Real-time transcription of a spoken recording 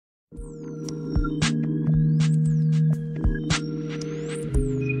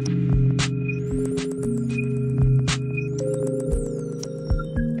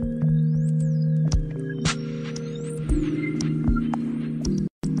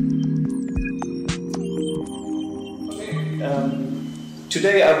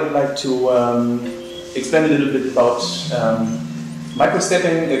Today I would like to explain a little bit about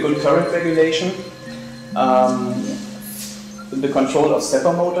microstepping, a good current regulation, the control of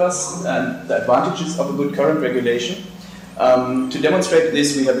stepper motors and the advantages of a good current regulation. To demonstrate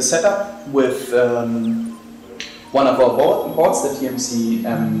this, we have a setup with one of our boards, the TMC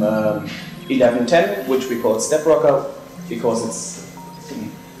M1110, which we call step rocker because it's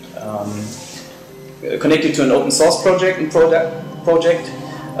connected to an open source project.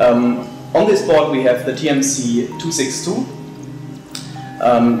 On this board we have the TMC262.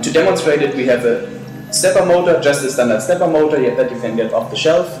 To demonstrate it, we have a stepper motor, just a standard stepper motor that you can get off the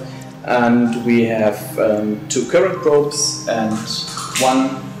shelf, and we have 2 current probes and 1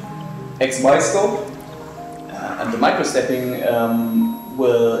 XY scope. And the microstepping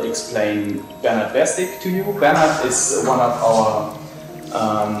will explain Bernhard Verstig to you. Bernhard is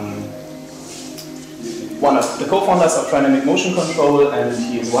one of the co-founders of Trinamic Motion Control, and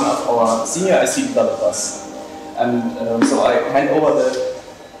he is one of our senior IC developers. And so I hand over the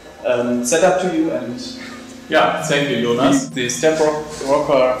setup to you. And yeah, thank you, Jonas. The step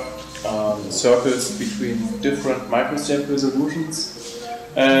rocker circles between different microstep resolutions,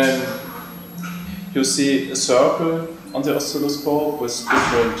 and you see a circle on the oscilloscope with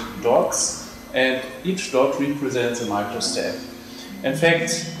different dots, and each dot represents a microstep. In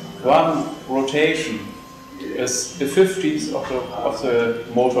fact, one rotation is a 50th of the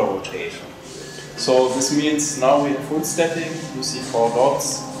motor rotation. So this means now we have full stepping. You see 4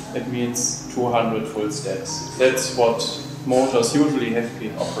 dots. It means 200 full steps. That's what motors usually have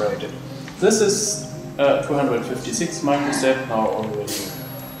been operated. This is 256 microstep, now already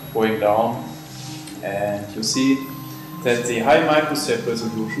going down. And you see that the high microstep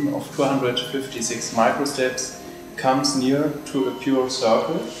resolution of 256 microsteps comes near to a pure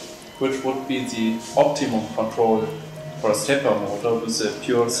circle, which would be the optimum control for a stepper motor with a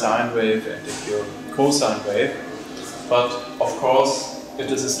pure sine wave and a pure cosine wave. But of course, it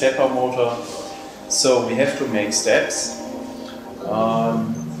is a stepper motor, so we have to make steps.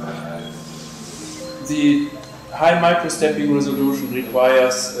 The high microstepping resolution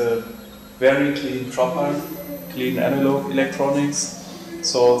requires a very clean chopper, clean analog electronics,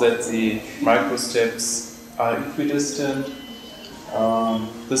 so that the microsteps are equidistant.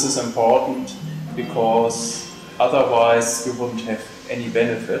 This is important because otherwise you wouldn't have any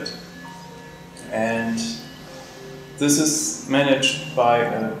benefit. And this is managed by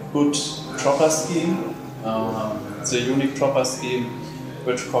a good chopper scheme. It's a unique chopper scheme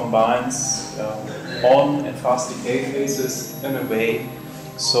which combines on and fast decay phases in a way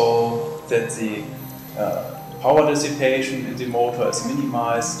so that the power dissipation in the motor is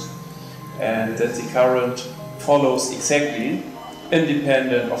minimized and that the current follows exactly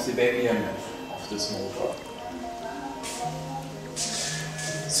independent of the back EMF of this motor.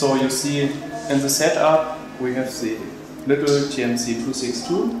 So you see in the setup we have the little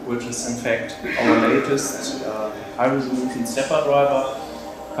TMC262, which is in fact our latest high-resolution stepper driver,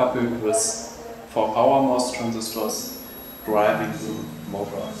 coupled with 4 power MOS transistors driving the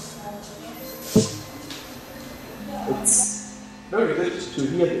motor. it's very good to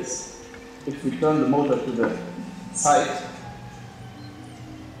hear this. If we turn the motor to the side,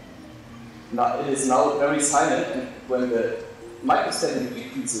 now it is now very silent, and when the microstepping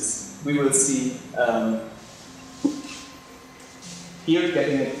decreases, we will see here it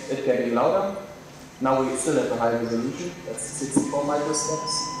getting louder. Now we still have a high resolution, that's 64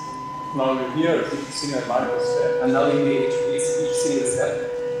 microsteps. Now you hear each single microstep. And now you hear each single step.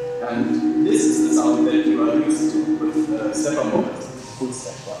 And this is the sound that you are used to with stepper motors, full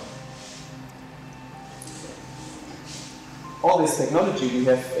step one. All this technology we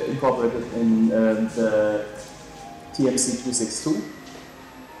have incorporated in the TMC262,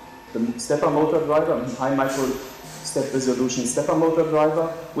 the stepper motor driver, and high micro step resolution stepper motor driver,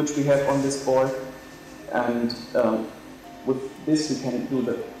 which we have on this board. And with this we can do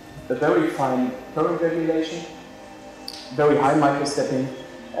the very fine current regulation, very high microstepping,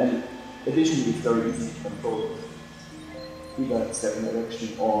 and additionally it's very easy to control either step direction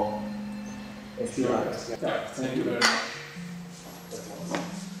or SPI. Yeah, thank you very much.